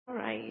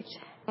right.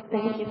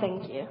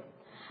 Thank you.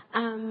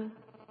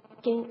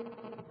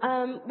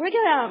 We're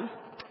gonna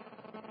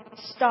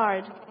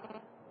start.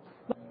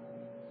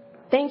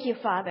 Thank you,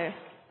 Father,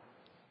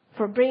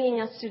 for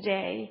bringing us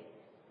today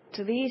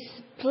to this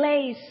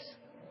place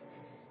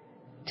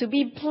to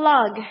be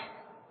plugged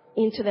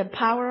into the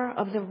power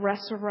of the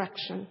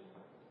resurrection.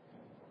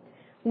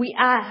 We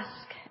ask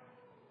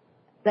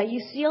that you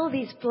seal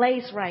this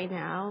place right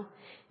now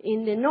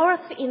in the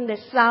north, in the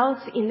south,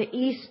 in the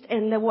east,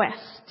 and the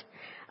west,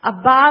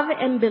 above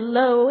and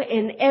below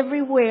and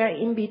everywhere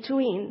in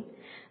between,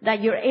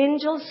 that your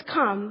angels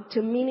come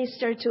to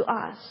minister to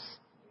us.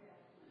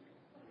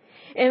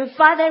 And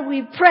Father,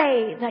 we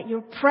pray that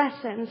your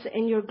presence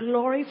and your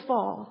glory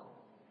fall.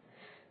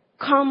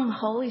 Come,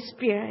 Holy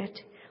Spirit.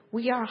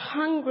 We are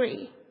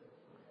hungry.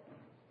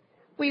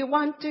 We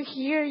want to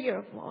hear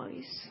your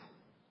voice.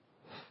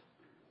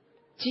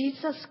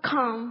 Jesus,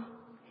 come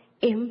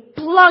and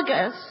plug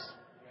us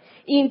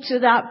into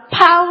the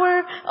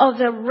power of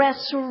the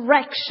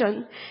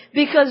resurrection,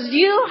 because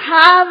you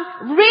have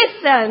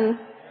risen.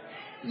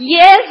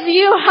 Yes,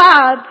 you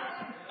have.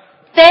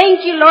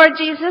 Thank you, Lord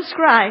Jesus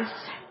Christ.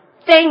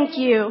 Thank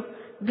you.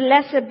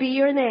 Blessed be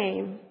your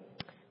name.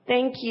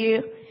 Thank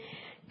you.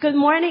 Good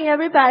morning,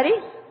 everybody.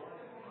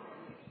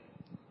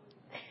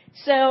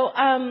 So,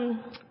 I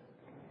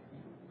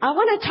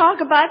want to talk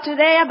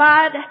today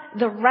about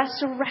the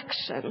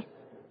resurrection.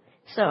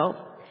 So,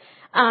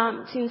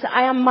 since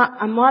I am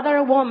a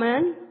mother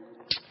woman,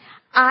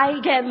 I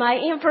get my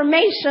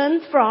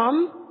information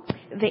from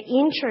the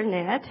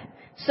internet.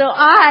 So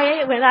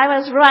when I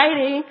was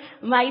writing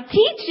my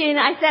teaching,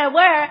 I said,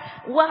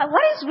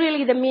 what is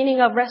really the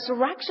meaning of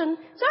resurrection?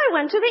 So I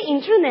went to the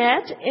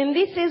internet, and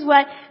this is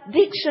what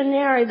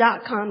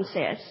dictionary.com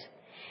says.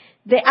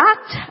 The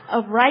act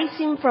of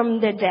rising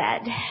from the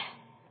dead.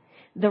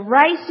 The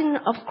rising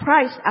of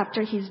Christ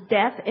after his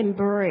death and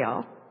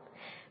burial.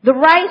 The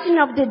rising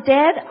of the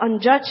dead on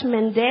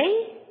Judgment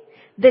Day.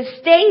 The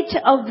state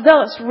of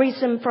those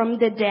risen from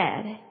the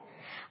dead.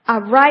 A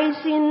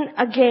rising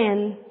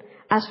again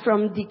as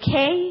from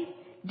decay,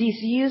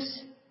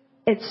 disuse,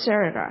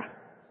 etc.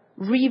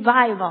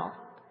 Revival.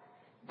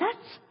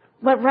 That's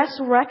what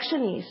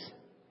resurrection is.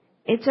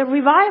 It's a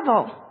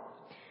revival.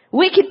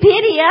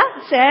 Wikipedia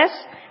says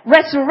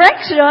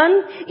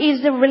resurrection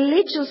is the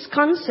religious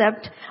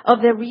concept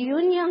of the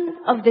reunion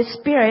of the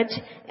spirit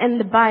and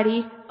the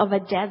body of a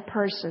dead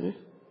person.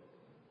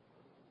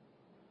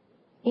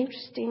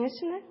 Interesting,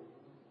 isn't it?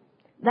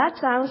 That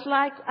sounds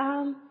like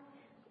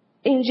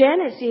in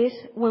Genesis,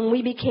 when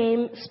we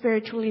became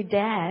spiritually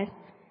dead,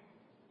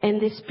 and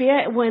the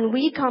Spirit, when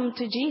we come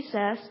to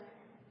Jesus,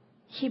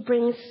 he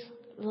brings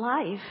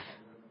life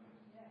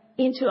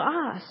into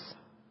us.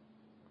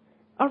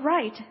 All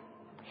right.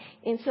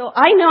 And so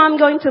I know I'm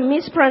going to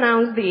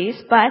mispronounce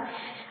this, but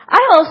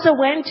I also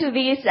went to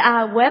this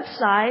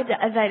website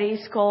that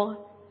is called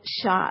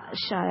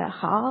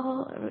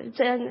Shahal.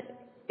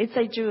 It's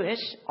a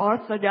Jewish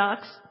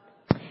Orthodox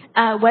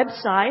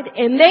website,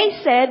 and they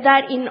said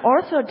that in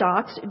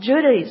Orthodox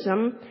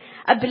Judaism,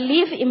 a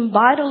belief in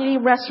bodily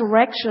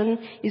resurrection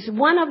is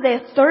one of the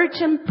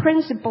 13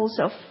 principles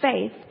of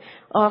faith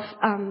of,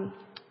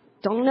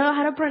 don't know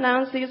how to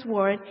pronounce this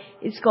word.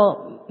 It's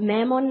called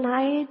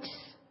Maimonides.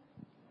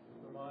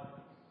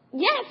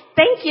 Yes,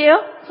 thank you.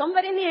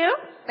 Somebody knew.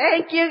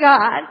 Thank you,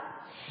 God.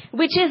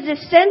 Which is the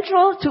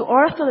central to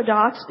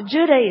Orthodox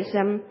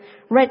Judaism.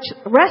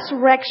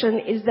 Resurrection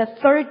is the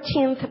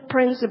 13th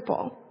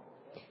principle.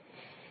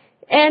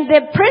 And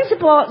the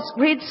principles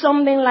read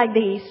something like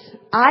this.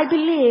 I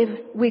believe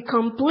with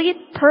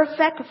complete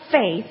perfect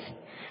faith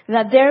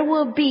that there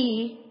will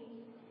be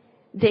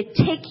the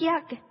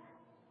Tekiach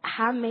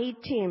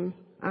Hametim.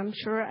 I'm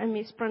sure I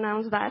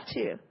mispronounced that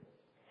too.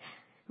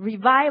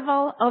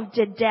 Revival of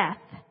the death.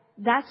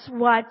 That's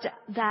what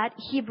that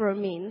Hebrew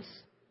means.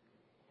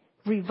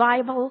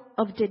 Revival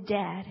of the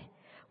dead.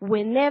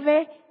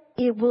 Whenever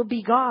it will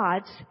be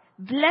God's,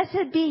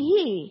 blessed be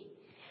He,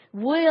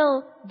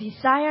 will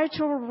desire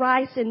to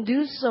arise and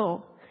do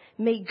so.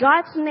 May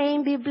God's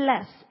name be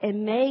blessed,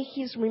 and may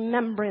His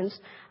remembrance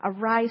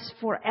arise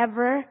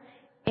forever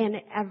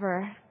and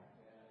ever.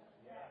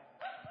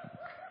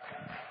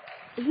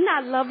 Isn't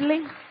that lovely?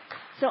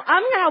 So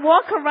I'm going to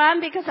walk around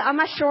because I'm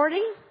a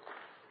shorty.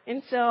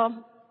 And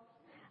so,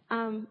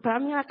 but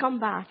I'm going to come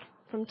back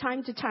from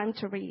time to time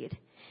to read.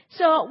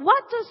 So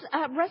what does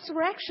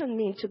resurrection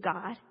mean to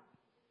God?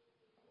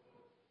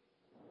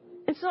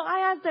 And so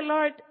I asked the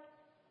Lord,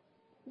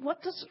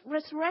 what does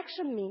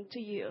resurrection mean to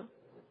you?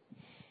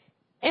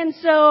 And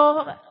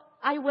so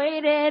I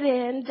waited,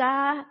 and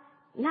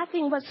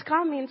nothing was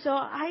coming. So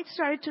I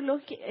started to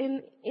look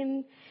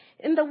in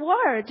the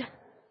Word.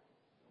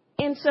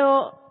 And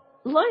so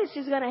Lois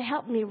is going to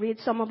help me read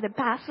some of the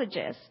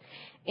passages.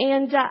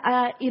 And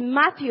in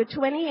Matthew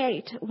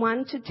 28,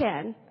 1 to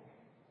 10,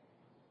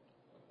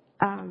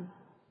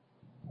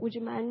 would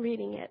you mind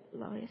reading it,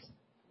 Lois?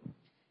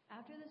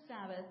 After the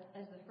Sabbath,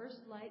 as the first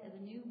light of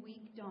the new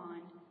week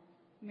dawned,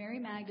 Mary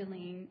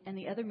Magdalene and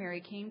the other Mary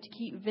came to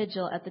keep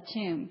vigil at the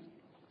tomb.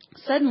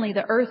 Suddenly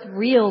the earth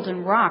reeled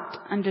and rocked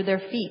under their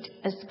feet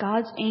as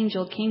God's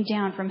angel came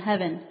down from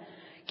heaven,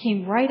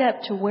 came right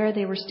up to where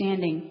they were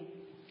standing.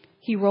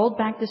 He rolled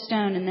back the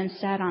stone and then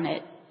sat on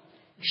it.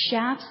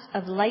 Shafts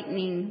of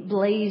lightning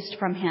blazed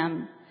from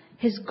him.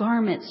 His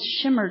garments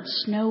shimmered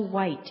snow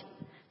white.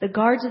 The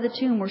guards of the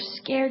tomb were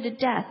scared to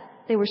death.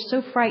 They were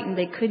so frightened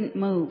they couldn't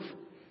move.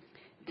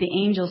 The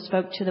angel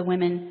spoke to the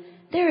women.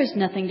 "There is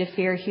nothing to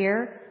fear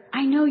here.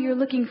 I know you're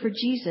looking for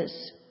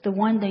Jesus, the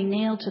one they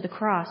nailed to the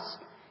cross.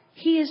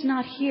 He is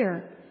not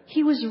here.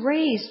 He was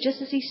raised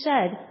just as he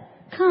said.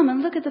 Come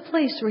and look at the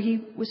place where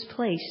he was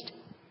placed.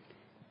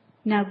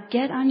 Now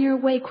get on your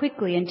way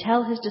quickly and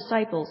tell his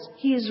disciples,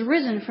 he is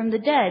risen from the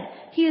dead.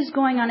 He is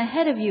going on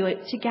ahead of you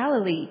to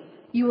Galilee.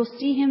 You will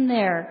see him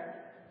there."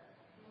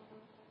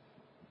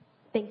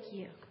 Thank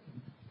you.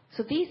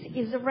 So this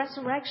is the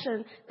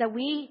resurrection that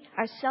we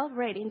are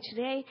celebrating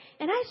today.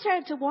 And I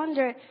started to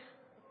wonder,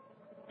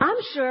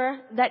 I'm sure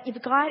that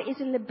if God is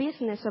in the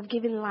business of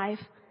giving life,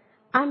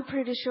 I'm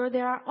pretty sure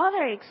there are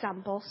other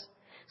examples.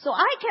 So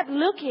I kept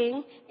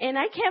looking and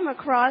I came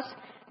across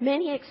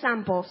many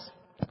examples.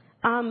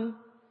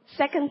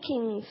 2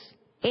 Kings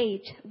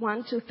 8,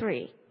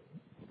 1-3.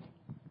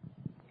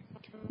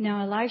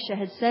 Now Elisha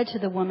had said to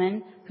the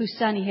woman whose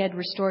son he had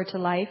restored to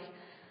life,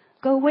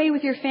 "Go away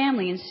with your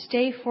family and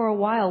stay for a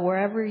while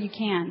wherever you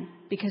can,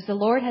 because the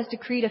Lord has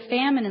decreed a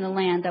famine in the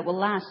land that will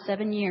last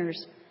 7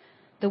 years."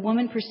 The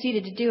woman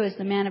proceeded to do as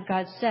the man of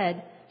God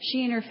said.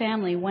 She and her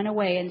family went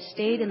away and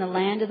stayed in the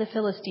land of the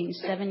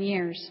Philistines 7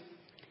 years.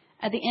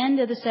 At the end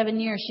of the 7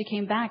 years, she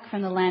came back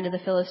from the land of the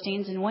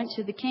Philistines and went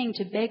to the king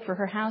to beg for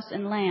her house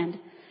and land.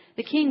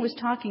 The king was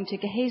talking to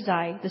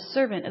Gehazi, the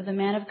servant of the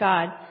man of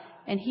God,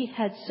 and he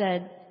had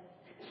said,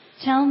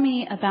 "Tell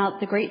me about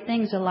the great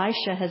things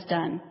Elisha has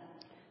done."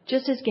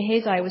 Just as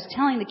Gehazi was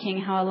telling the king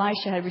how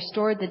Elisha had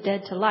restored the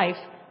dead to life,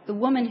 the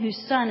woman whose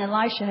son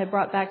Elisha had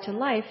brought back to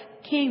life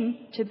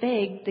came to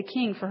beg the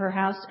king for her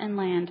house and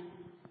land.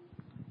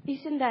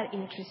 Isn't that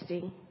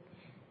interesting?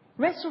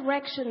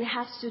 Resurrection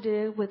has to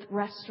do with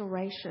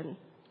restoration.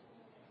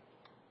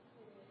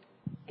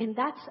 And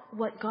that's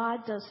what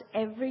God does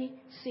every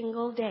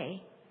single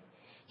day.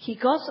 He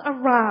goes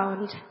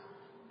around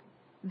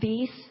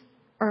this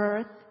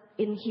earth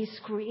in his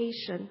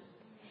creation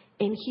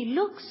and he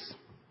looks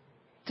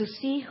to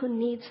see who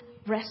needs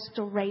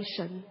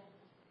restoration.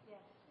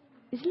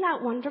 Isn't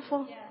that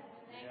wonderful?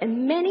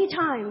 And many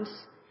times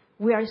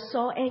we are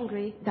so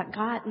angry that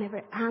God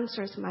never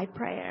answers my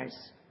prayers.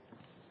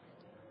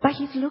 But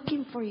he's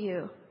looking for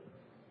you.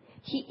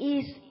 He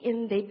is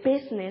in the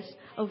business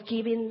of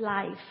giving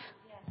life.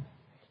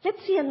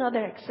 Let's see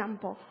another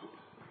example.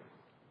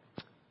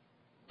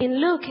 In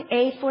Luke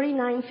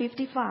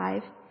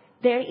 8:49-55,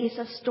 there is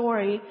a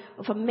story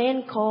of a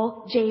man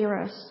called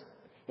Jairus.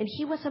 And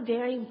he was a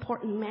very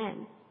important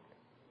man.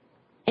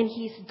 And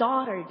his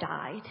daughter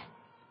died.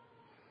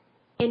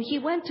 And he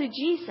went to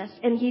Jesus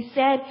and he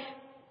said,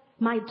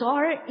 "My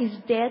daughter is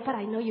dead, but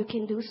I know you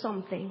can do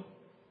something."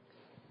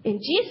 And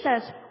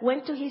Jesus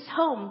went to his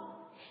home.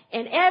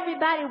 And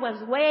everybody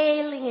was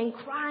wailing and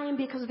crying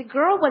because the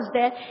girl was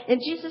dead.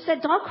 And Jesus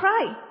said, "Don't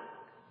cry.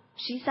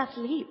 She's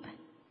asleep."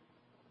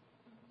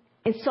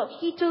 And so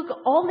he took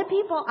all the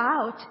people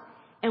out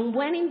and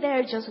went in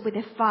there just with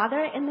the father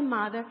and the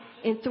mother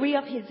and 3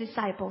 of his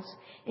disciples.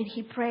 And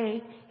he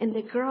prayed and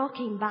the girl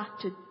came back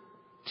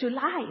to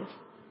life.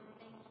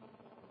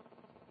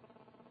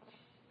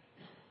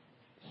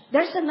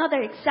 There's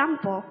another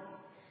example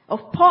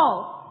of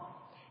Paul.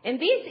 And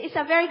this is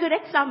a very good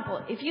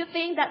example. If you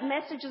think that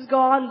messages go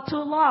on too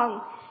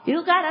long,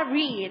 you gotta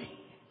read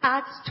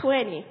Acts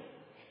 20,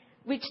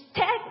 which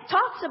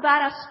talks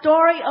about a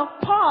story of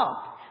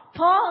Paul.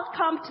 Paul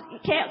comes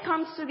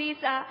to this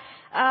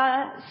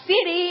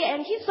city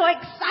and he's so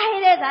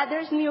excited that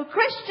there's new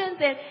Christians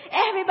and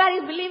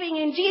everybody's believing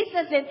in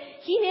Jesus and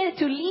he needed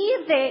to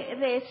leave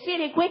the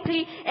city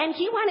quickly and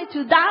he wanted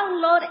to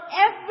download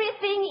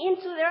everything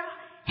into their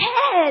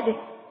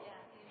head.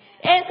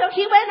 And so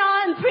he went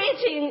on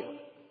preaching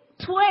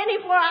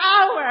 24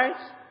 hours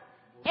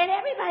and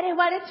everybody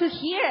wanted to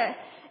hear.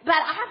 But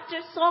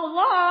after so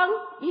long,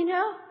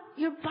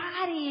 your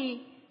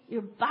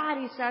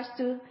body starts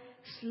to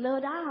slow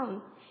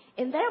down.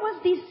 And there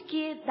was this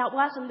kid that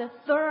was in the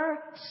 3rd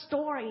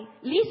story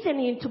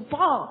listening to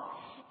Paul.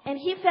 And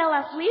he fell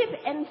asleep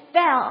and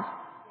fell.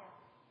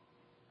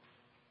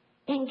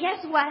 And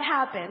guess what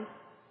happened?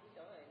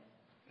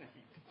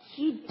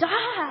 He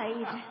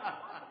died.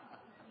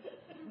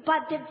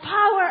 But the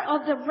power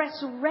of the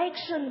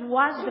resurrection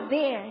was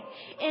there.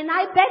 And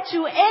I bet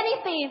you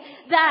anything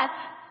that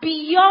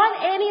beyond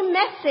any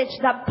message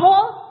that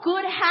Paul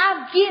could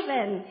have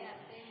given,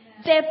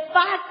 the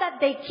fact that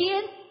the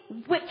kid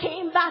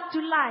came back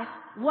to life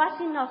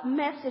was enough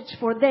message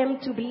for them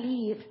to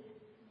believe.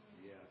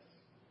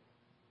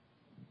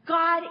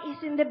 God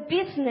is in the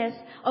business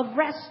of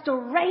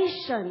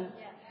restoration.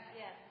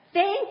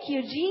 Thank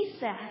you,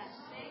 Jesus.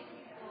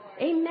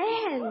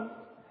 Amen.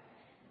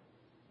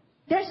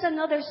 There's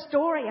another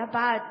story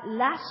about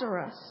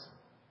Lazarus,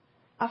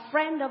 a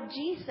friend of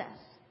Jesus.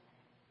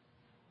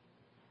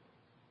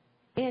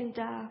 And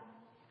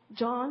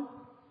John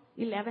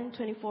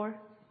 11:24.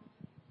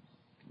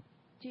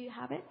 Do you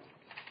have it?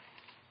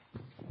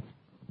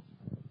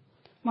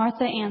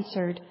 Martha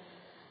answered,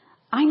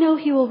 I know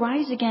he will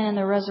rise again in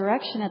the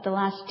resurrection at the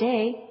last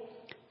day.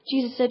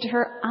 Jesus said to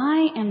her,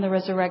 I am the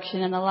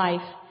resurrection and the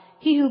life.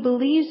 He who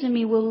believes in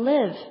me will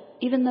live,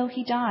 even though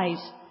he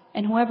dies.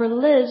 And whoever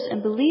lives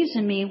and believes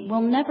in me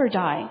will never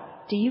die.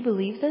 Do you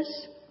believe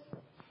this?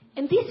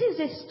 And this is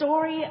a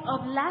story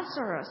of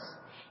Lazarus.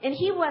 And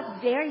he was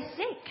very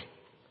sick.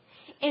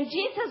 And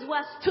Jesus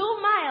was 2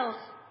 miles.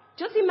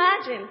 Just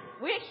imagine,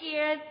 we're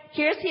here.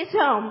 Here's his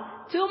home.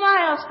 2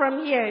 miles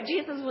from here.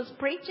 Jesus was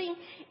preaching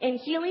and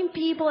healing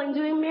people and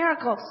doing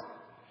miracles.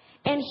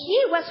 And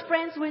he was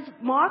friends with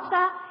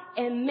Martha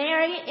and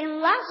Mary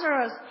and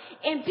Lazarus.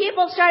 And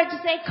people started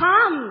to say,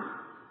 come,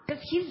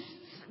 because he's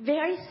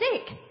very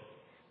sick.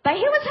 But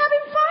he was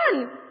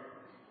having fun.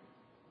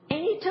 And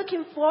it took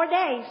him 4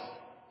 days,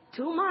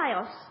 2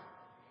 miles.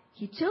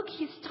 He took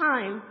his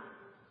time.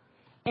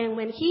 And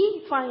when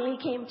he finally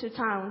came to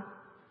town,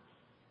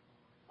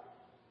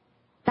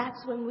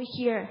 that's when we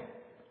hear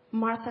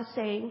Martha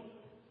saying,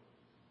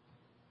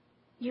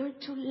 you're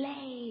too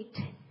late.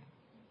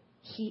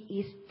 He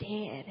is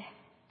dead.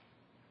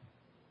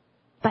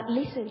 But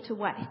listen to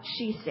what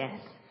she says.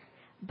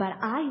 But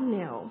I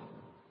know,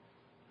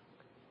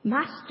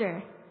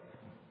 Master,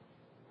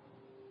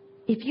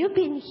 if you'd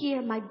been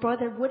here, my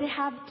brother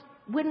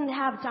wouldn't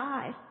have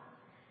died.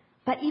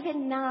 But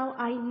even now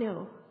I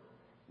know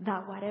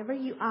that whatever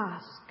you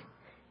ask,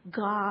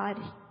 God,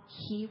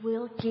 He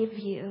will give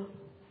you.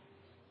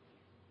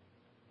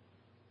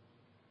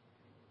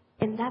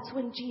 And that's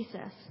when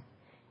Jesus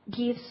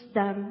gives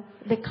them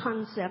the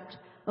concept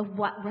of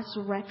what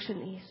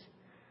resurrection is.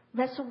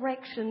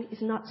 Resurrection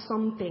is not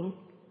something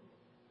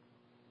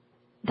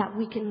that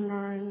we can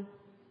learn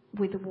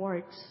with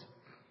words.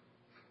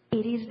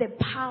 It is the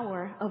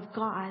power of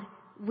God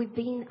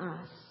within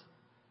us.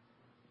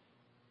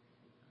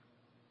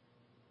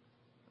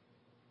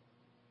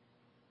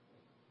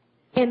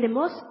 And the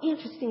most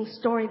interesting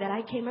story that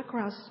I came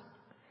across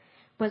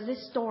was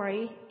this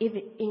story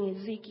in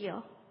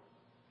Ezekiel.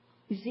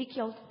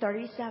 Ezekiel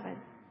 37. Amen.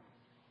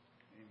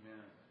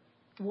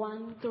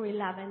 1 through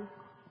 11.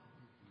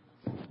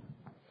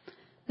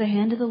 The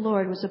hand of the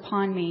Lord was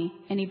upon me,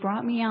 and he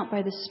brought me out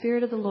by the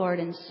Spirit of the Lord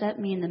and set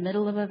me in the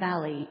middle of a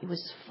valley. It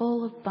was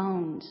full of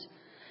bones.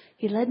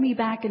 He led me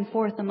back and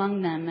forth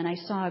among them, and I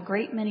saw a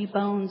great many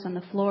bones on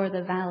the floor of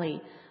the valley,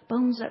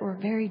 bones that were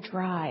very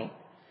dry.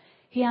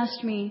 He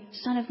asked me,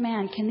 Son of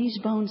man, can these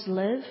bones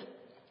live?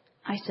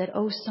 I said,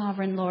 O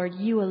sovereign Lord,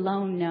 you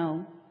alone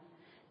know.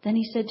 Then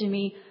he said to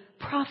me,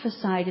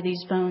 prophesy to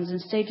these bones and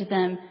say to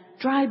them,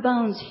 dry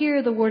bones,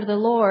 hear the word of the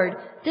Lord.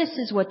 This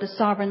is what the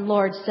sovereign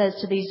Lord says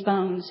to these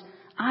bones.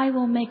 I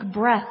will make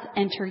breath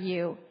enter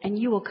you, and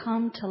you will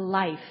come to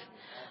life.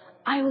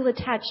 I will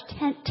attach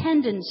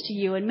tendons to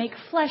you and make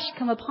flesh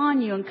come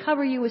upon you and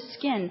cover you with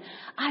skin.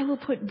 I will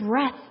put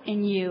breath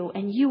in you,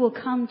 and you will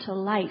come to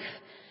life.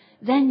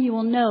 Then you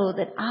will know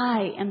that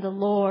I am the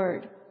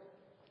Lord.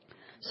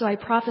 So I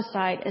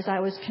prophesied as I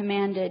was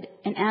commanded,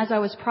 and as I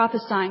was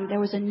prophesying,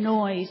 there was a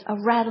noise, a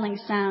rattling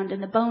sound,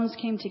 and the bones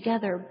came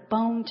together,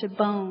 bone to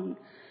bone.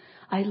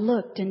 I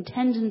looked, and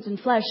tendons and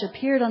flesh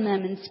appeared on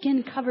them, and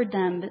skin covered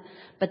them,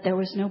 but there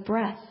was no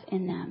breath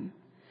in them.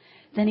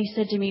 Then he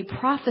said to me,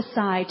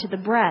 prophesy to the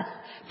breath.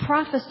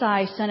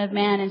 Prophesy, Son of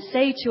man, and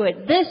say to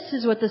it, this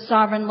is what the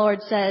sovereign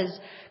Lord says.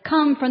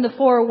 Come from the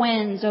four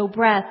winds, O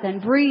breath,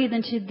 and breathe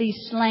into these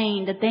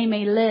slain, that they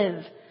may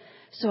live.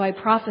 So I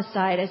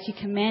prophesied as he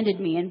commanded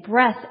me, and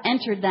breath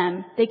entered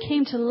them. They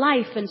came to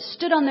life and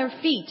stood on their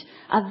feet,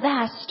 a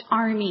vast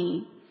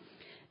army.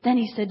 Then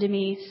he said to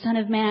me, Son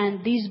of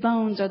man, these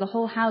bones are the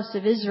whole house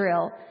of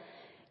Israel.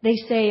 They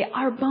say,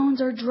 our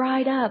bones are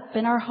dried up,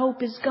 and our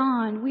hope is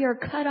gone. We are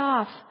cut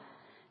off.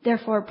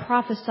 Therefore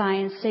prophesy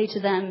and say to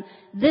them,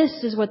 this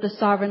is what the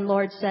sovereign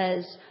Lord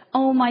says.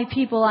 O my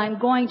people, I am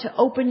going to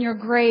open your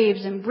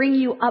graves and bring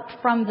you up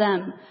from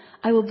them.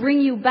 I will bring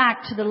you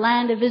back to the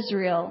land of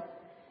Israel.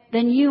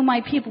 Then you,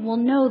 my people, will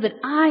know that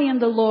I am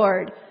the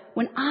Lord.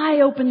 When I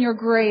open your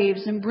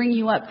graves and bring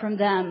you up from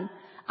them,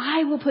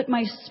 I will put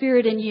my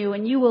spirit in you,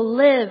 and you will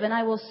live, and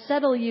I will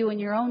settle you in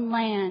your own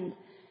land.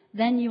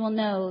 Then you will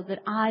know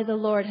that I, the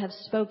Lord, have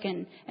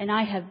spoken, and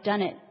I have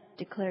done it,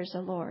 declares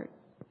the Lord.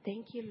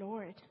 Thank you,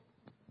 Lord.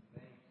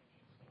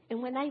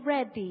 And when I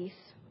read these,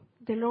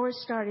 the Lord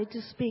started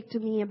to speak to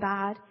me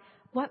about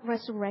what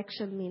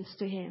resurrection means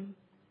to Him.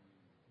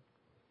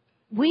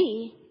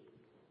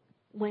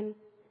 When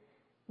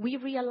we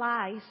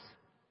realize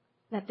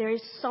that there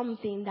is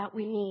something that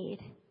we need,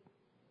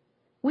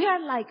 we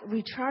are like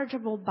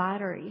rechargeable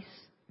batteries.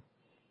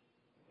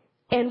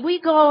 And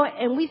we go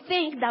and we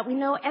think that we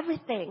know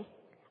everything.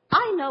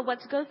 I know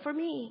what's good for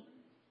me.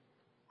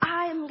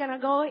 I'm going to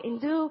go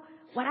and do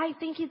what I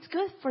think is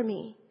good for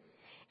me.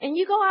 And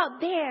you go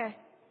out there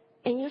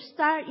and you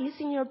start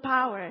using your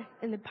power,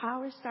 and the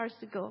power starts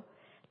to go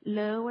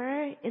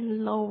lower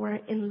and lower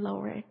and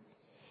lower.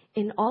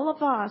 And all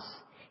of us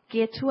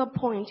get to a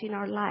point in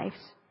our lives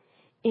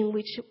in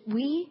which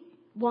we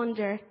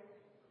wonder,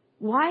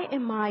 why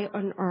am I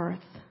on earth?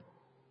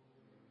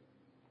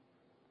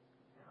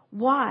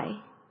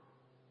 Why?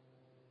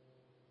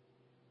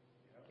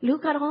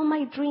 Look at all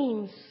my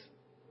dreams,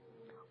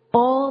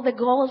 all the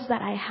goals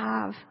that I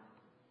have.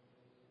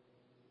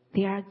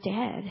 They are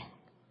dead.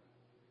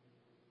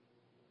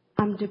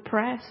 I'm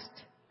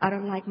depressed. I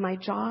don't like my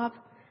job.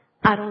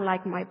 I don't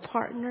like my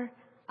partner.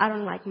 I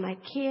don't like my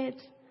kids.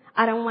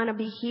 I don't want to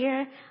be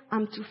here.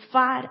 I'm too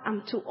fat.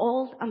 I'm too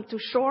old. I'm too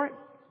short.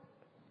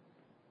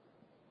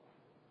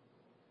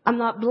 I'm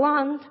not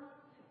blonde.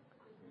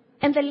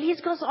 And the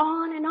list goes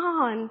on and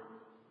on.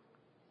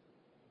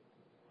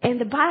 And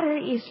the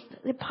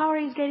power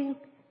is getting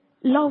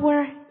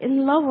lower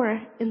and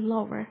lower and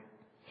lower.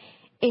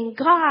 And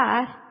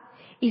God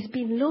has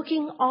been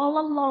looking all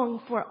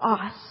along for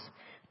us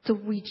to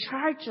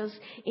recharge us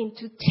and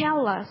to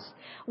tell us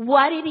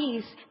what it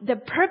is, the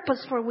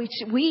purpose for which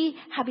we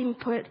have been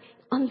put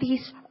on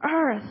this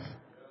earth.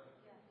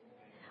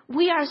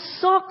 We are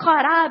so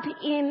caught up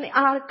in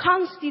our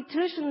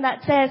Constitution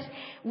that says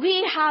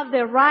we have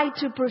the right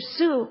to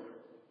pursue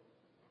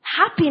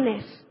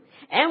happiness.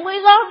 And we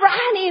go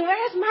running,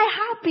 where's my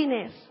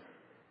happiness?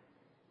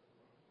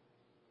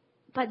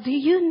 But do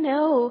you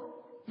know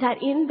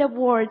that in the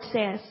Word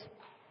says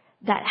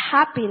that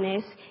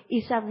happiness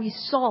is a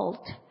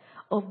result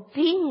of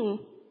being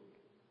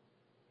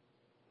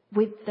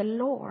with the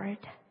Lord?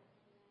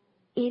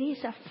 It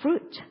is a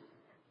fruit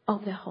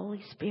of the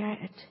Holy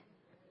Spirit.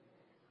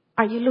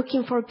 Are you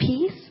looking for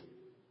peace?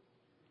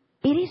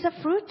 It is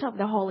a fruit of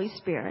the Holy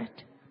Spirit.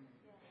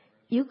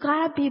 You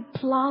gotta be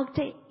plugged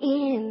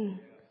in.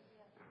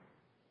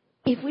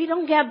 If we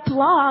don't get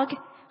plugged,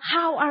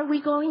 how are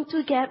we going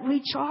to get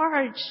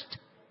recharged?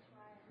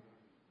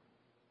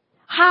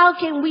 How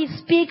can we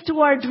speak to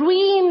our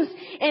dreams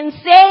and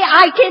say,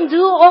 I can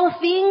do all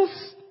things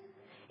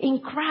in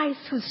Christ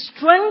who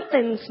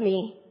strengthens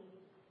me?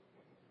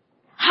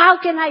 How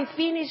can I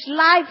finish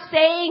life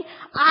saying,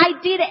 I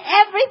did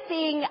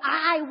everything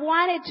I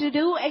wanted to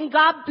do and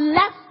God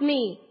blessed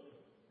me?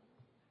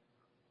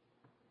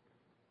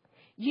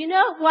 You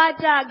know what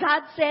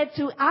God said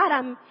to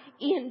Adam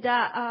in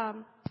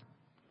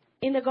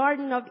the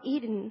Garden of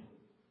Eden?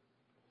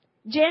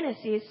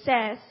 Genesis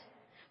says,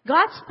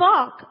 God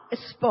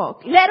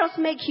spoke, let us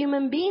make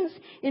human beings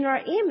in our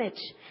image,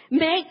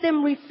 make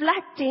them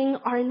reflecting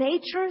our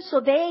nature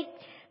so they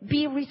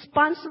be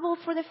responsible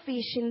for the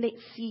fish in the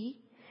sea,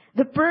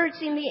 the birds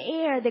in the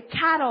air, the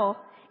cattle,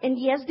 and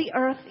yes, the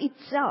earth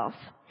itself,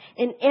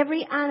 and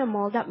every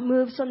animal that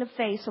moves on the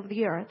face of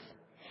the earth.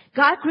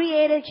 God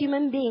created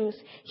human beings.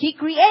 He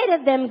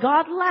created them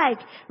God-like,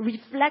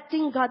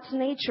 reflecting God's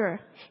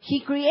nature. He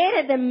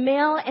created them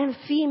male and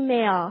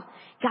female.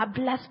 God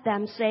blessed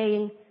them,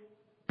 saying,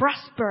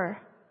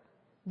 prosper,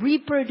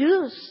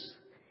 reproduce,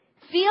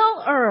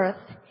 fill earth,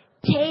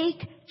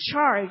 take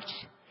charge,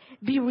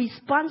 be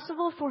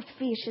responsible for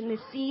fish in the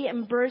sea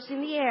and birds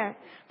in the air,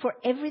 for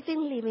every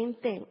living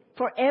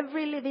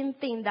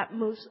thing that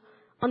moves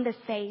on the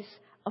face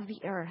of the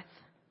earth.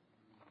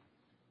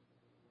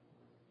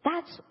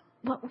 That's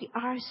what we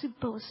are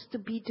supposed to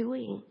be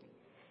doing.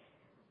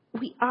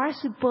 We are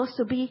supposed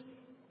to be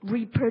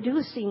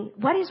reproducing.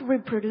 What is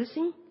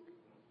reproducing?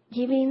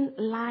 Giving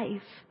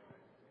life.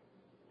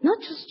 Not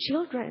just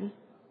children.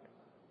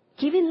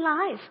 Giving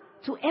life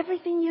to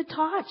everything you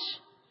touch.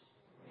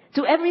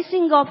 To every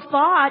single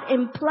thought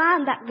and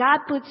plan that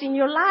God puts in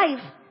your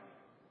life.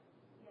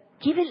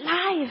 Give it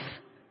life.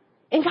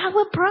 And God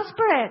will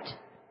prosper it.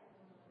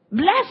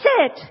 Bless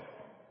it.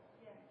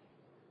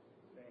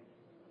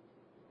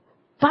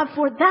 But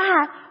for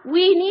that,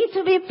 we need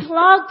to be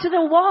plugged to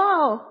the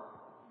wall.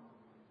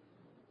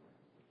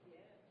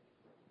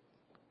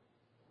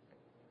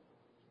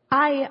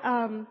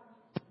 I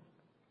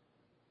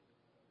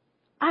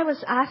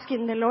was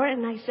asking the Lord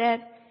and I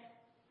said,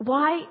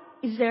 why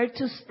is there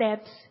 2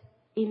 steps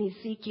in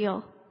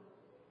Ezekiel?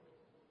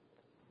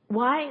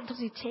 Why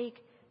does it take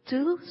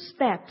 2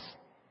 steps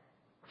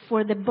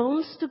for the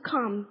bones to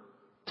come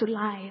to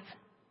life?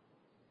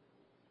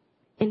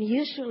 And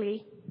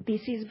usually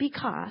this is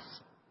because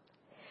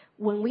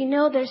when we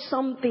know there's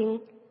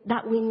something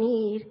that we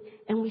need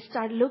and we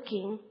start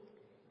looking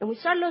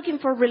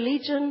for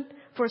religion,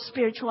 for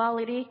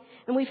spirituality,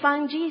 and we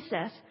find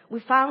Jesus,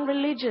 we found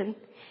religion,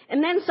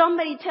 and then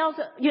somebody tells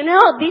us,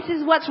 this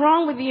is what's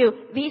wrong with you,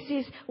 this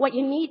is what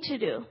you need to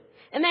do.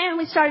 And then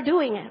we start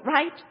doing it,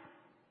 right?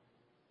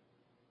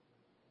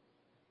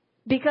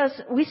 Because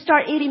we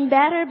start eating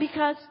better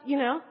because,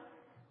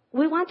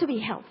 we want to be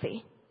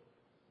healthy.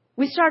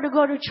 We start to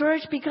go to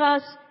church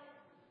because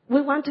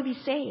we want to be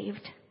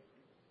saved.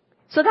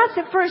 So that's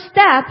the first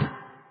step.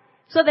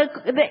 So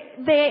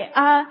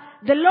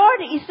the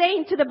Lord is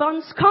saying to the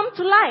bones, come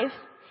to life.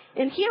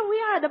 And here we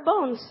are, the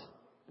bones.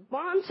 The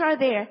bones are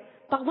there.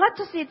 But what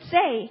does it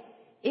say?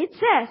 It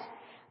says,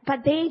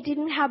 but they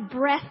didn't have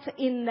breath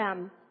in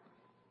them.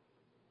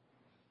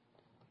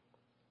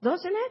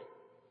 Doesn't it?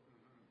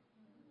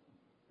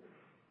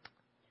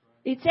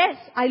 It says,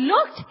 I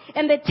looked,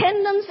 and the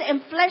tendons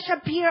and flesh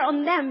appeared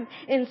on them,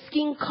 and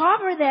skin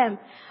covered them,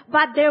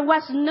 but there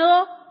was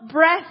no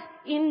breath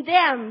in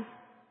them.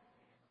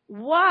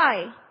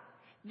 Why?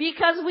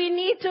 Because we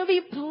need to be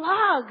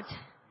plugged.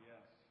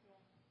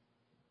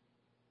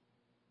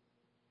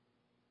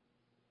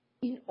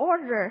 In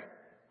order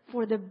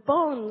for the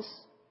bones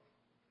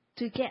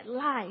to get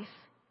life,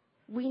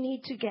 we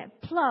need to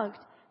get plugged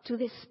to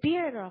the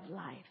Spirit of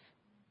life.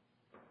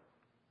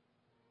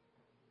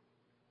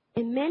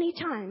 And many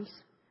times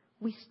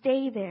we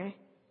stay there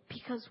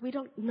because we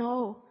don't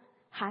know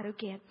how to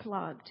get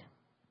plugged.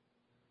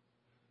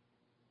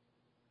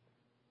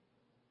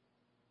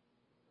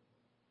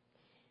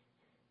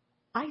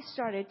 I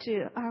started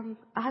to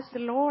ask the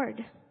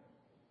Lord.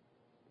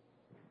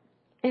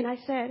 And I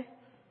said,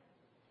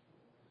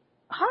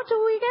 how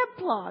do we get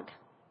plugged?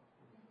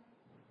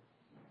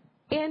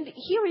 And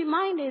He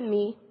reminded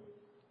me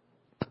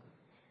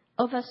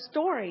of a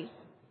story.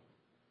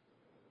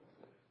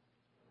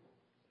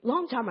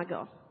 Long time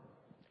ago,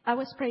 I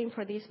was praying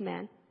for this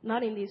man,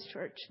 not in this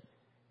church.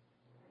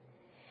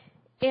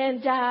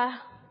 And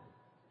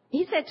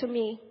he said to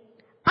me,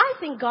 I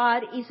think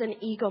God is an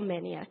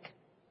egomaniac.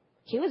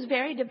 He was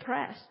very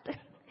depressed.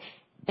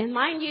 And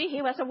mind you,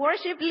 he was a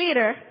worship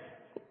leader.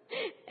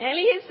 And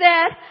he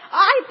said,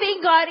 I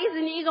think God is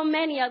an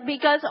egomaniac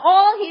because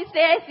all he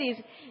says is,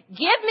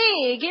 give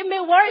me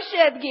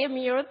worship, give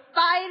me your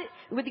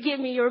tithe, give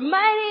me your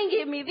money,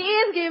 give me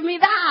this, give me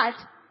that.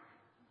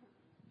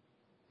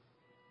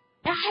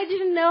 I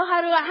didn't know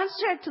how to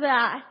answer to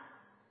that.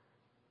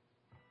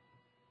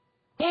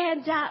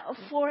 And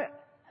for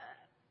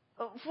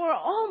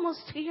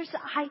almost 2 years,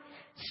 I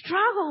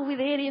struggled with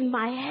it in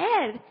my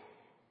head.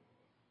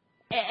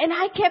 And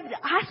I kept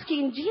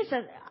asking Jesus,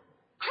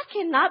 I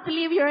cannot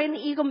believe you're an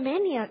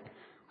egomaniac.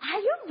 Are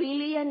you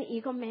really an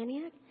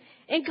egomaniac?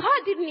 And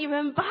God didn't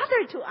even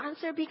bother to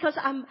answer because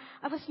I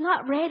was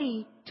not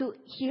ready to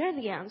hear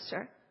the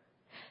answer.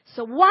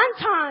 So one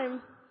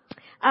time,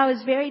 I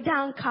was very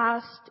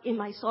downcast in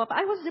myself.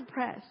 I was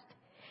depressed.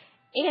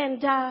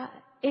 And I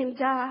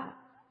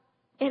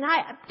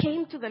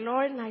came to the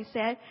Lord and I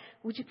said,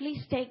 would you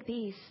please take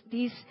these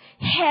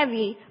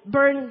heavy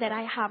burden that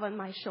I have on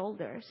my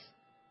shoulders?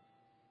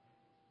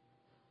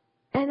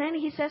 And then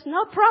He says,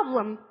 no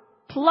problem.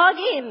 Plug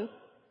in.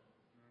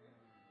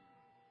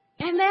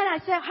 And then I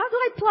said, how do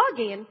I plug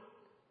in?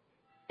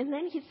 And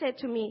then He said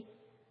to me,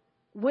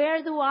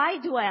 where do I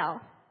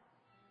dwell?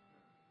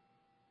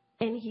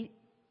 And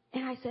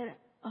I said,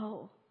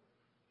 oh,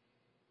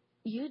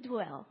 you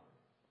dwell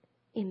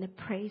in the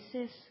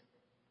praises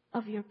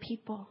of your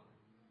people.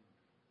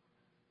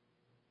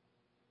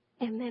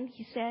 And then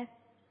He said,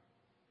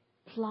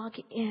 plug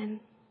in.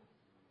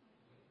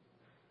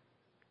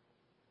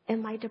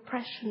 And my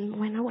depression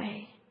went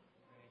away.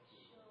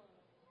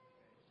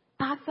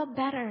 I felt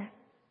better.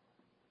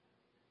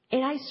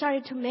 And I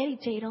started to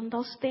meditate on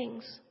those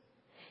things.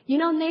 You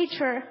know,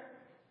 nature,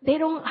 they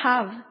don't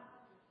have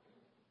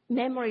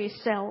memory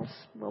cells.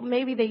 Well,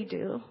 maybe they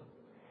do.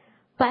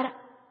 But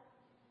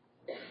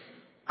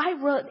I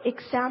wrote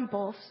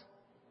examples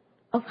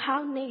of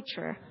how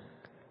nature,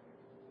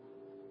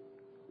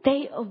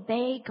 they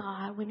obey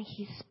God when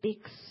He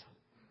speaks.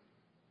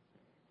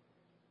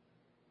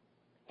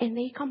 And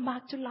they come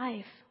back to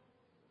life.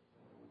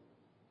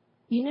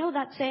 You know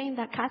that saying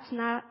that cats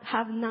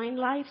have 9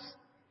 lives?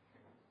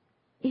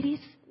 It is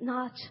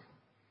not.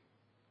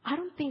 I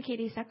don't think it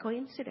is a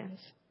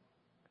coincidence.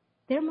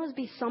 There must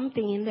be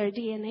something in their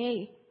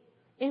DNA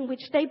in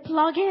which they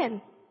plug in.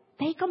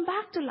 They come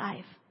back to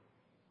life.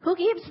 Who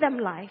gives them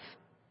life?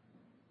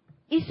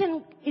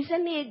 Isn't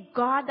it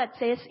God that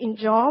says in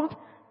Job,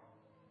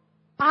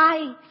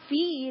 I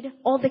feed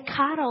all the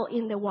cattle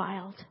in the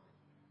wild?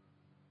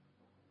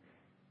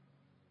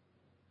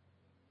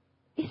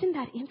 Isn't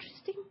that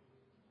interesting?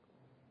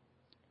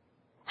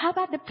 How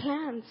about the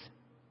plants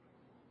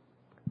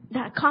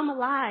that come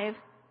alive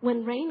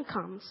when rain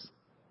comes?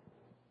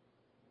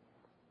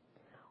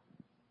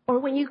 Or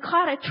when you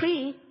cut a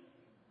tree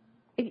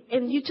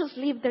and you just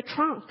leave the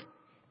trunk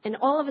and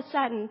all of a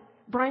sudden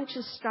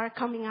branches start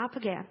coming up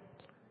again.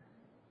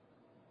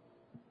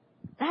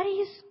 That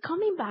is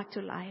coming back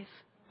to life.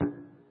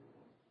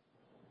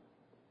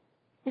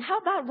 And how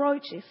about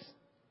roaches?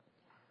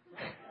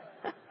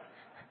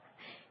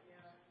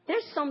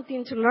 There's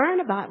something to learn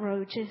about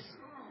roaches.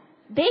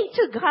 They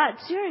took God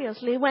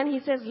seriously when He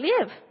says,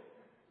 live.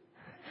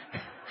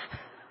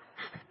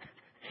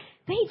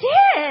 They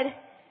did.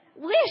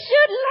 We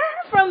should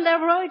learn from the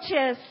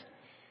roaches.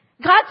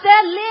 God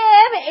said,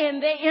 live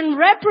and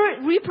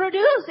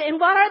reproduce. And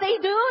what are they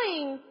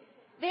doing?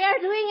 They are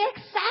doing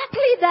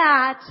exactly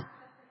that.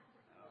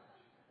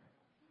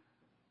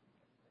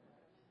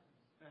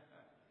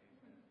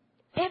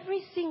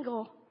 Every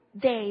single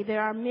day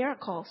there are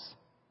miracles.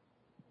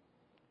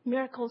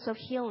 Miracles of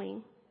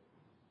healing.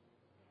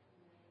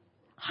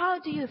 How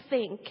do you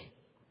think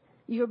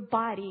your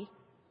body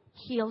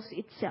heals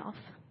itself?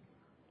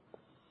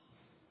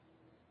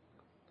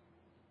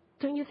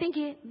 Don't you think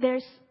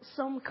there's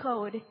some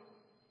code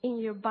in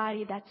your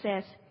body that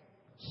says,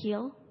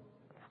 heal?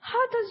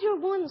 How does your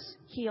wounds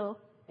heal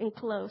and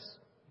close?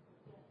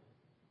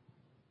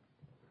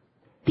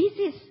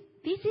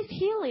 This is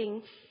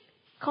healing,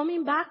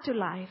 coming back to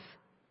life.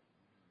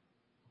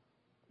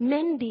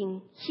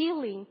 Mending,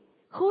 healing.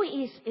 Who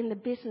is in the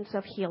business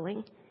of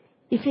healing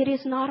if it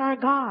is not our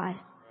God?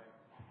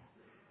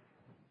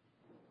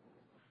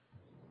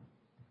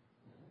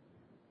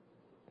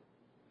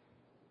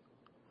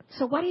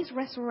 So what is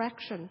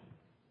resurrection?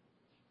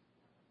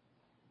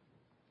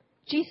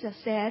 Jesus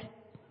said,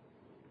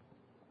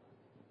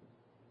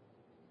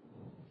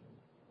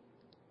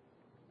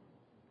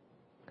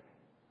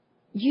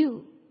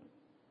 you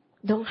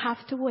don't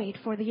have to wait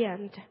for the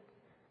end.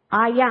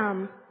 I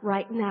am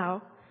right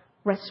now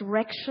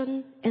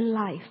resurrection and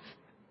life.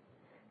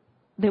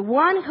 The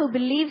one who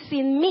believes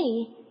in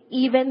me,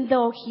 even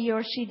though he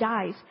or she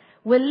dies,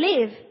 will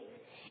live.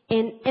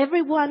 And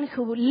everyone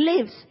who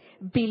lives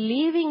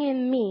believing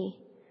in me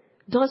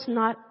does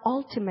not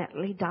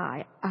ultimately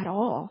die at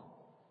all.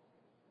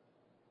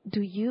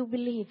 Do you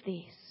believe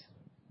this?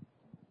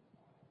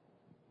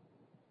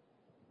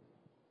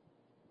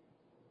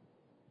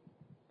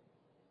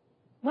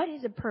 What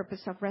is the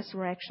purpose of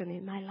resurrection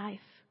in my life?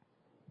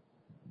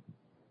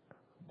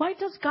 Why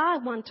does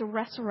God want to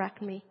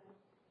resurrect me?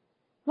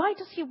 Why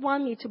does He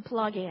want me to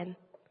plug in?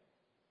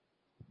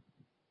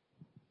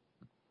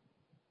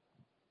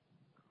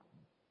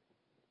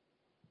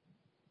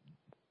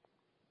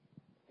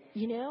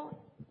 You know,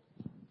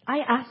 I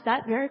asked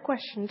that very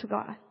question to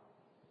God.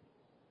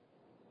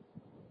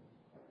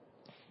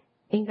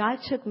 And God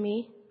took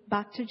me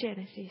back to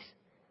Genesis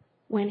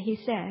when He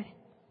said,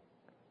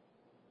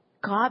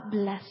 God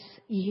bless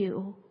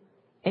you,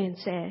 and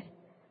said,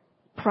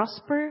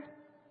 prosper,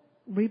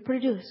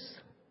 reproduce,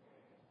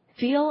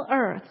 fill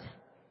earth,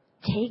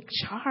 take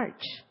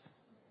charge,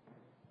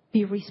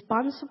 be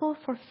responsible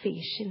for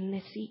fish in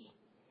the sea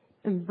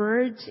and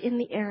birds in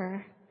the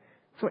air,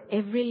 for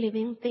every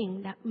living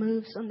thing that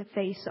moves on the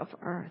face of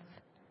earth.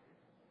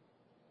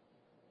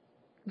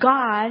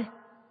 God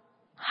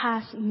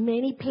has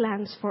many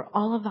plans for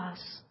all of us.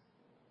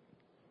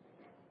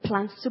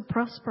 Plans to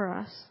prosper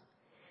us,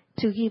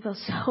 to give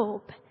us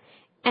hope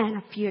and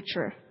a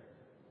future.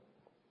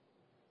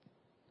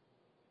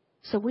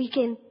 So we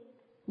can,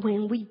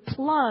 when we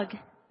plug,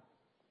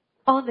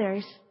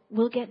 others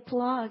will get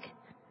plugged.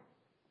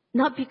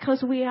 Not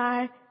because we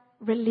are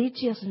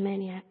religious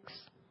maniacs,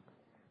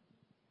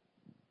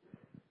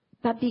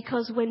 but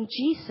because when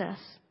Jesus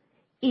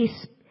is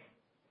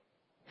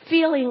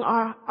filling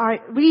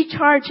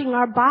recharging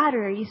our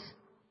batteries,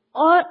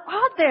 or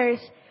others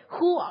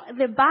who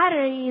the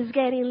battery is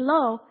getting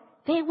low,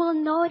 they will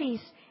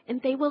notice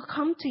and they will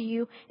come to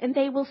you and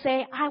they will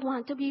say, I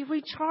want to be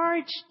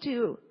recharged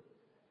too.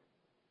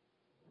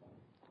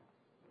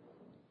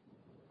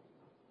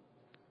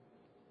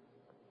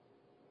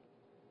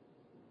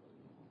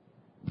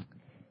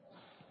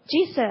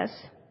 Jesus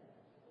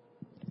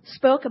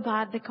spoke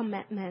about the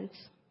commandments.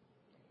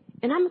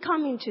 And I'm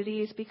coming to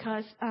these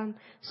because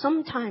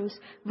sometimes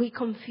we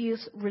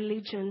confuse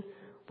religion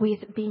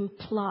with being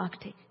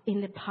plugged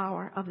in the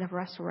power of the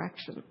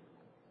resurrection.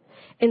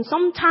 And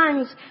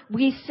sometimes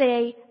we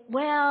say,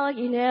 well,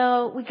 you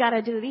know, we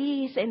gotta do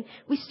this, and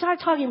we start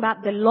talking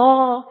about the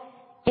law.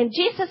 And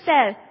Jesus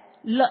said,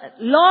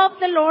 love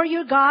the Lord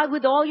your God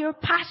with all your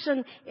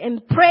passion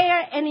and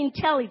prayer and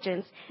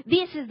intelligence.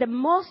 This is the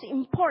most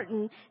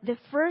important, the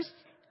first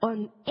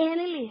on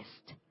any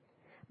list.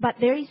 But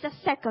there is a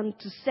second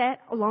to set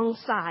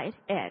alongside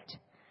it.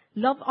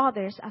 Love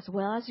others as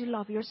well as you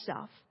love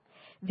yourself.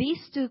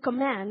 These two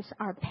commands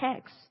are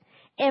pegs.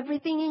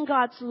 Everything in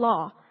God's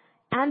law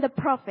and the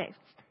prophets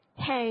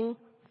hang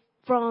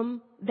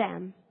from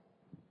them.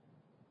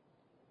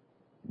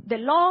 The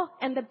law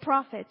and the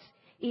prophets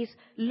is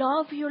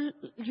love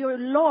your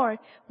Lord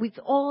with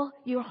all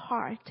your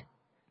heart.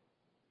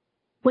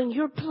 When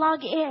you're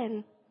plugged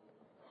in,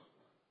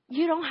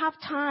 you don't have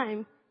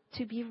time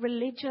to be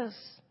religious.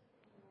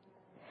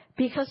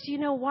 Because you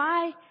know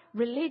why?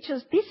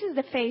 This is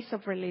the face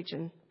of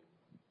religion.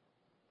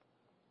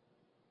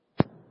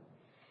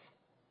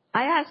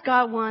 I asked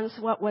God once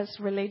what was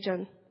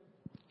religion.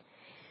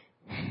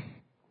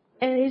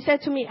 And He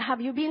said to me,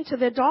 have you been to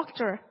the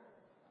doctor?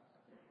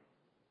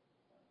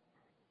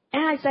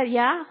 And I said,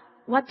 yeah.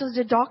 What does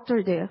the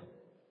doctor do?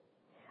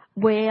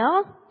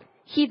 Well,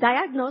 he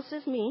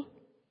diagnoses me.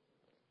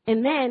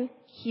 And then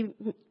he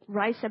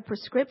writes a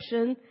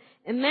prescription.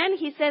 And then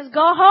he says,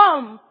 go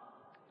home.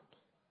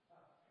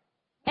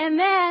 And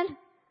then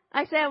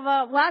I said,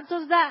 well, what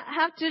does that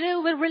have to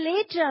do with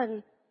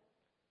religion?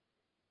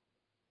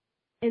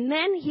 And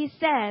then he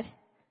said,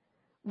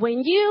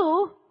 when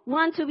you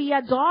want to be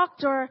a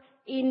doctor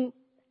in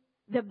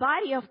the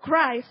body of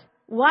Christ,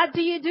 what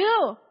do you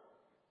do?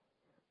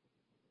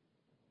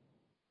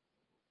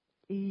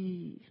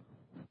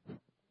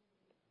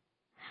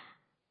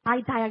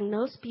 I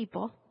diagnose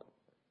people,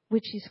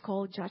 which is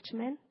called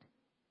judgment.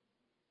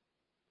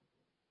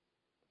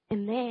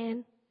 And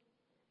then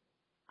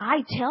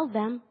I tell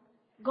them,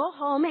 go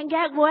home and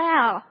get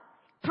well.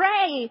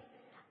 Pray.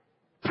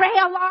 Pray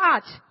a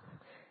lot.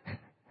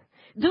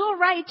 Do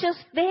righteous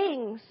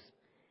things.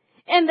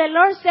 And the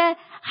Lord said,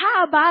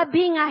 how about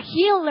being a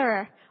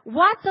healer?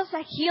 What does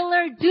a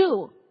healer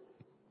do?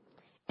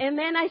 And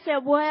then I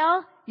said,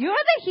 well, you're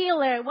the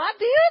healer. What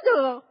do you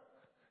do?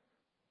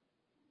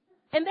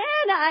 And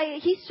then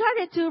he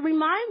started to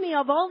remind me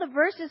of all the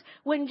verses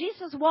when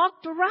Jesus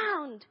walked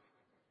around.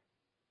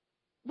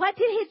 What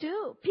did he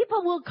do?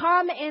 People will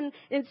come and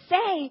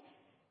say,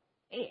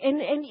 and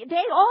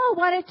they all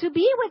wanted to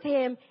be with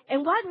him.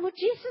 And what would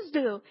Jesus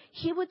do?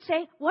 He would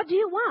say, what do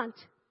you want?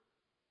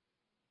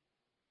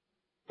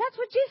 That's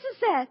what Jesus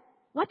said.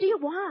 What do you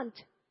want?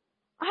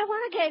 I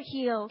want to get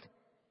healed.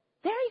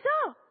 There you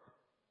go.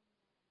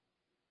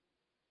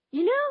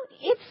 You know,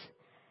 it's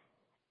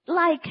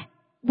like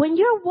when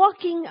you're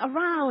walking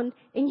around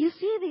and you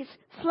see this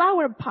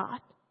flower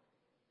pot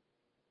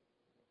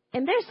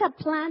and there's a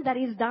plant that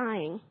is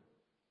dying.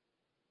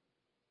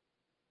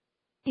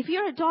 If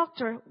you're a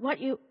doctor,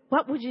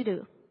 what would you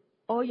do?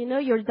 Oh, you know,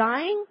 you're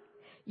dying.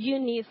 You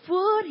need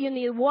food, you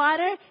need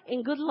water,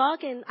 and good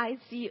luck, and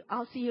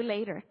I'll see you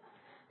later.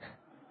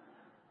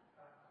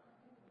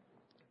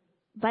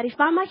 But if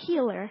I'm a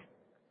healer,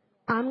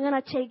 I'm going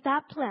to take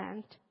that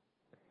plant,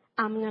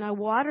 I'm going to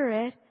water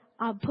it,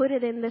 I'll put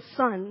it in the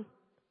sun.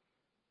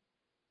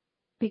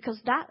 Because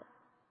that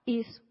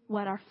is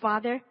what our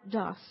Father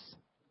does.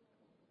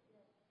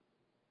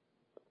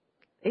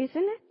 Isn't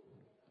it?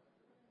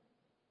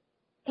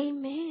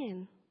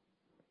 Amen.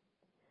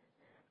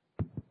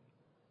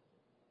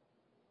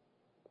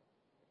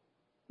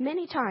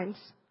 Many times,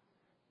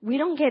 we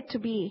don't get to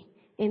be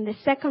in the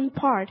second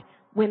part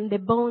when the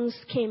bones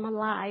came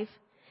alive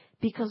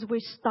because we're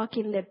stuck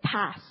in the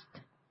past.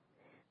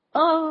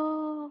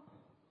 Oh,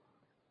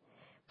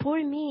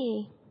 poor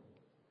me.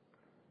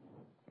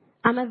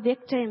 I'm a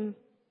victim.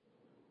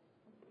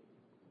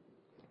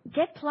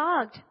 Get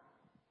plugged.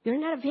 You're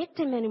not a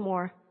victim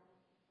anymore.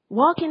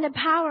 Walk in the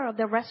power of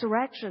the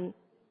resurrection.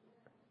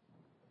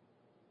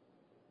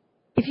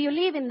 If you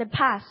live in the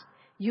past,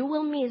 you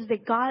will miss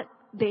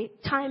the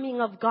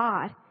timing of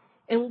God.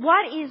 And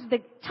what is the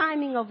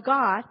timing of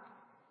God?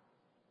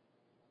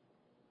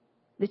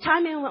 The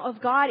timing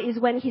of God is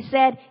when He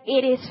said,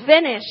 it is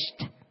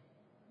finished.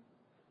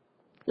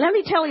 Let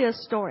me tell you a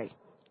story.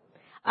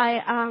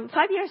 5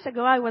 years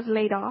ago, I was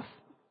laid off.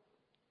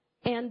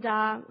 And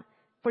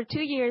for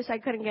 2 years, I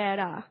couldn't get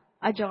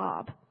a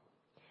job.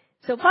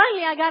 So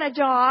finally, I got a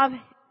job.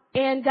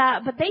 And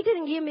but they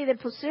didn't give me the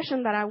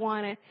position that I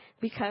wanted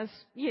because,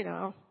 you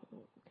know,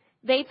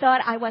 they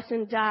thought I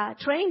wasn't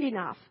trained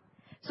enough.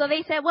 So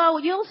they said, well,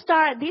 you'll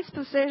start this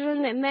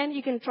position and then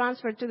you can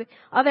transfer to the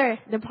other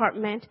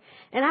department.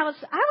 And I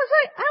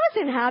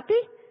wasn't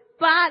happy,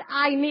 but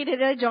I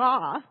needed a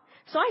job.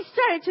 So I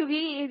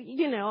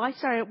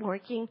started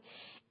working.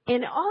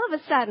 And all of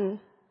a sudden,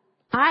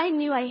 I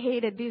knew I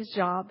hated this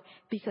job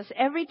because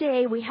every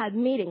day we had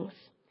meetings.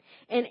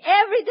 And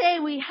every day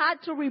we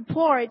had to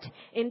report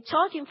and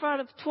talk in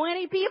front of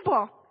 20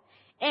 people.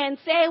 And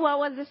say what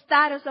was the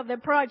status of the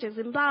project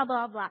and blah,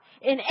 blah, blah.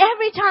 And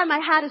every time I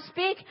had to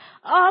speak,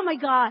 oh my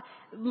God,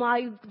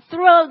 my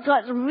throat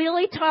got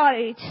really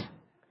tight.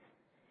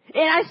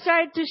 And I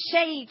started to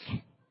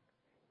shake.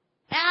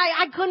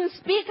 I couldn't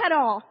speak at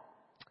all.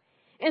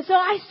 And so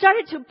I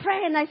started to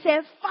pray and I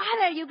said,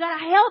 Father, you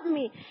gotta help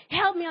me.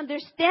 Help me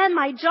understand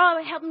my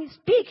job. Help me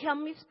speak. Help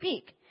me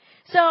speak.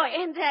 So,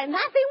 and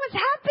nothing was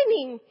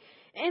happening.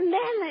 And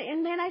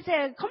then I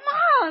said, come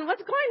on,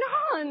 what's going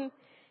on?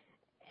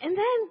 And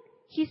then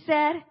he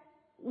said,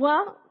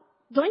 well,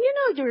 don't you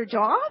know your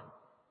job?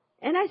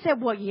 And I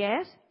said, well,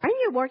 yes. Aren't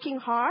you working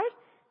hard?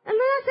 And then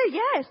I said,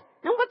 yes.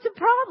 And what's the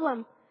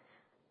problem?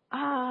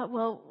 I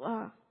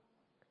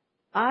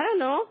don't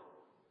know.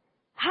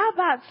 How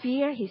about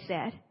fear, he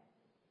said.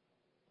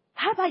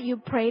 How about you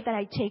pray that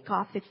I take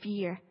off the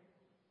fear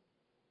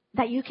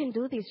that you can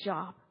do this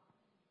job?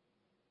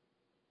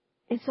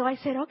 And so I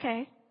said,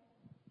 okay.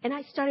 And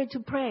I started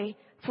to pray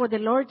for the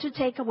Lord to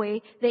take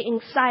away the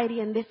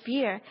anxiety and the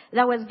fear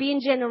that was being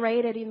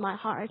generated in my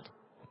heart.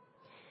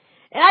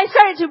 And I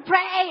started to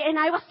pray and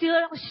I was still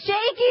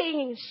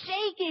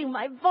shaking.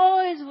 My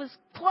voice was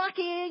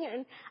clucking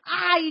and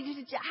I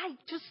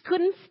just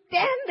couldn't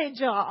stand the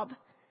job.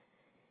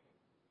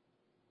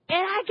 And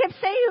I kept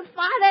saying,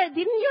 Father,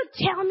 didn't you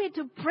tell me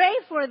to pray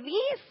for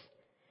this?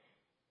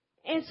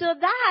 And so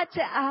that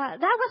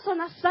was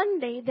on a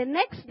Sunday. The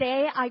next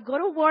day I go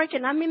to work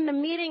and I'm in the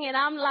meeting and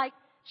I'm like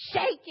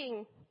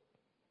shaking.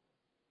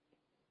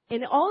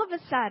 And all of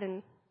a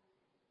sudden,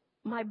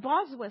 my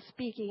boss was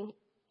speaking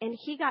and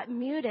he got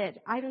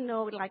muted. I don't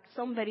know, like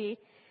somebody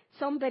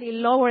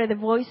lowered the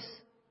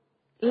voice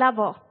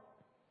level.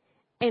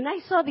 And I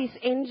saw this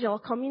angel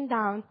coming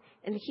down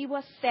and he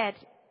was set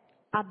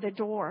at the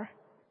door.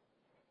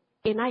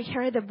 And I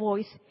heard the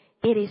voice,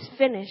 it is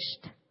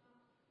finished.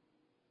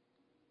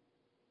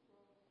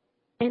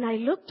 And I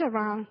looked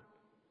around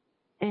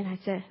and I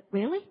said,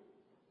 really?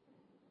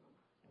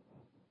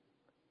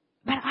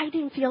 But I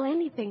didn't feel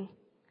anything.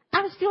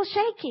 I was still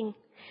shaking.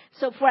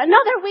 So for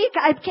another week,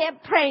 I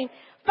kept praying,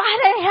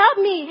 Father, help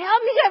me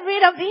get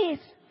rid of this.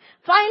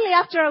 Finally,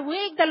 after a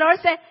week, the Lord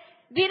said,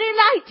 didn't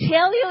I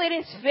tell you it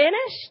is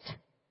finished?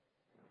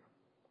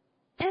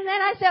 And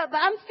then I said, but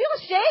I'm still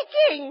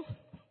shaking.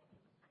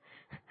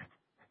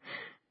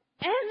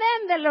 And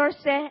then the Lord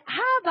said,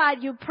 how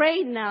about you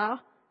pray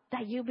now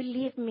that you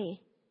believe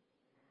me?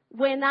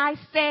 When I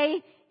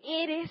say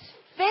it is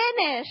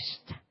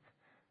finished.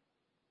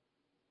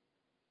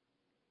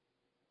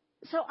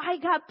 So I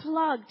got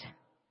plugged.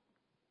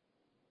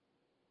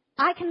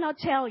 I cannot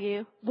tell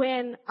you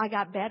when I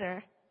got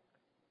better.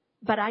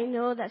 But I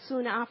know that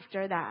soon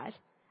after that,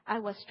 I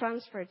was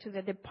transferred to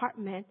the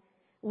department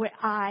where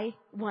I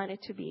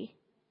wanted to be.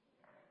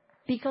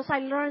 Because I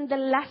learned the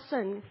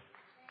lesson.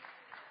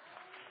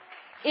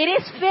 It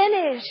is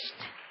finished.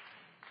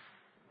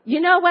 You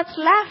know what's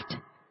left?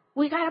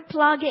 We gotta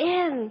plug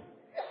in.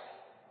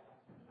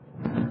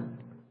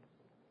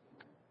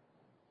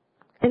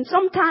 And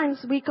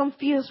sometimes we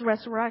confuse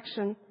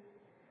resurrection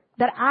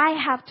that I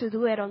have to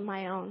do it on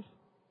my own.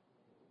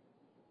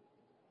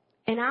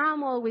 And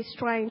I'm always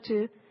trying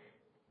to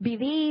be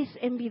this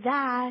and be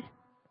that.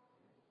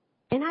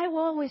 And I will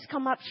always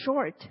come up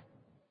short.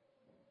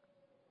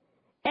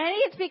 And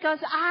it's because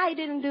I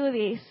didn't do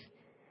this.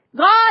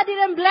 God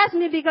didn't bless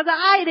me because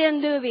I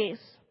didn't do this.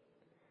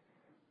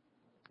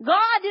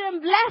 God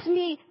didn't bless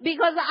me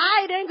because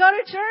I didn't go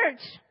to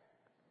church.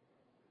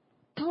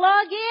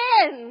 Plug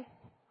in.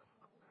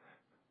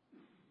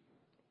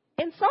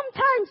 And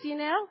sometimes,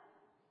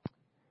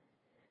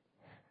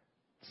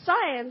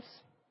 science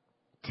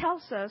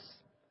tells us,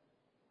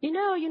 you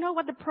know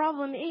what the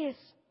problem is.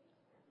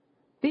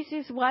 This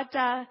is what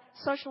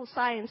social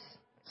science,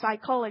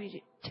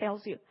 psychology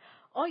tells you.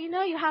 Oh,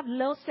 you have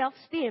low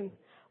self-esteem.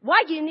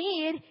 What you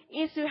need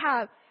is to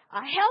have a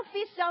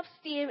healthy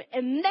self-esteem,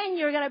 and then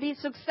you're going to be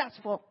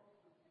successful.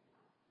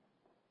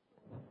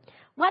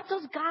 What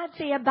does God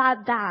say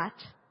about that?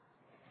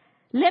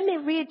 Let me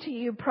read to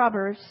you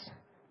Proverbs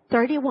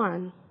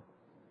 31.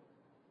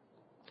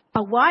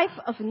 A wife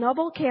of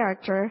noble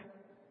character,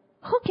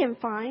 who can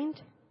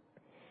find?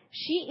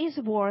 She is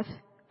worth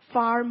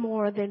far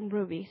more than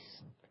rubies.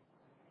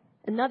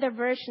 Another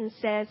version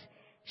says,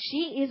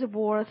 she is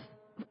worth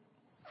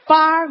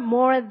far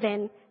more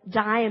than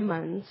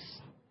diamonds.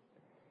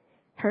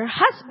 Her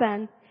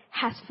husband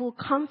has full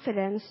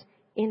confidence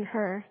in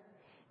her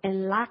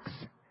and lacks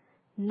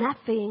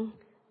nothing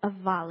of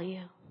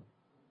value.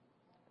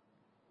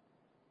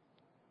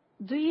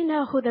 Do you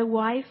know who the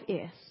wife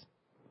is?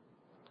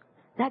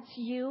 That's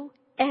you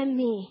and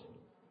me.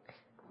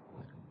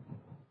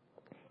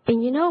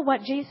 And you know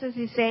what Jesus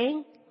is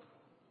saying?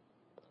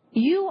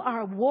 You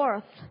are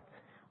worth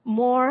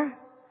more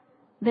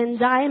than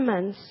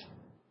diamonds.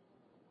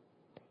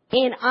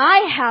 And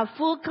I have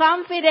full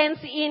confidence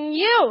in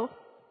you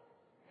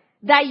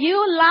that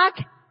you lack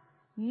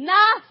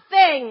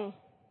nothing.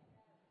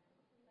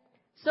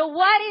 So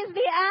what is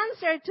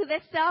the answer to the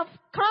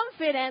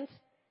self-confidence?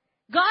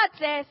 God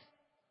says,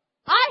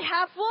 I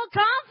have full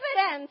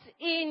confidence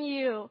in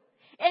you.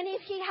 And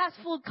if He has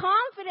full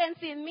confidence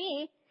in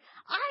me,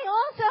 I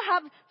also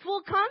have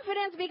full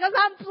confidence because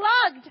I'm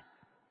plugged.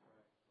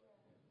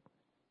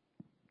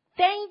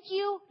 Thank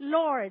you,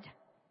 Lord.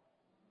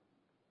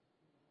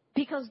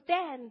 Because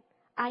then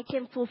I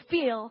can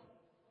fulfill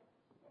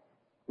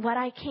what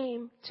I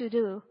came to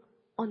do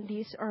on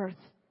this earth.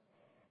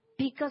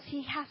 Because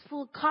He has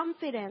full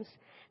confidence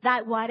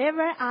that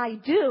whatever I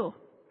do,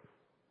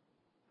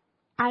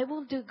 I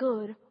will do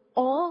good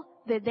all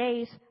the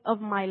days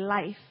of my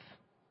life.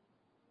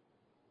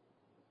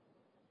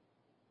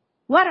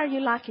 What are you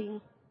lacking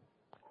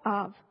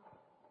of?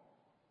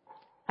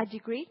 A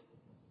degree?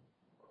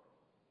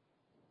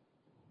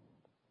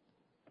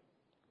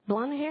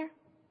 Blonde hair?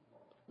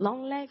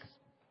 Long legs?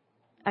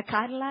 A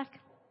Cadillac?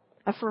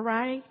 A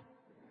Ferrari?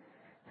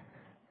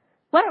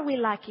 What are we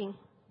lacking?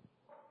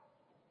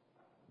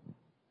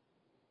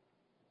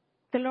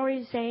 The Lord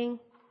is saying,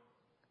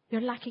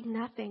 you're lacking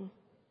nothing.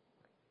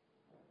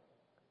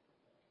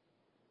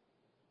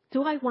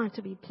 Do I want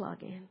to be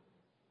plugged in?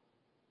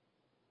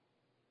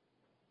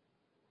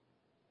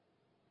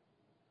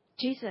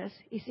 Jesus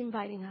is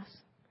inviting us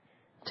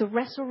to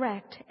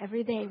resurrect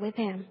every day with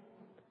Him,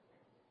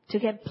 to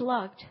get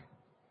plugged,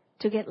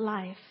 to get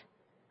life,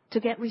 to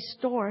get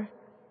restored,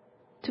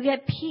 to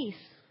get peace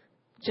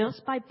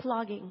just by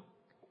plugging.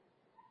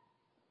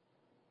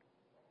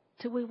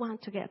 Do we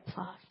want to get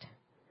plugged?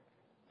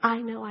 I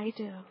know I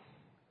do.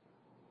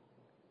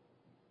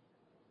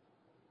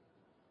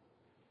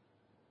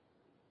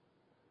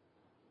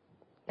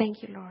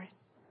 Thank you, Lord.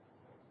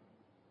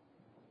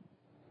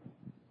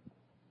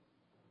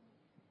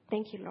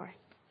 Thank you, Lord.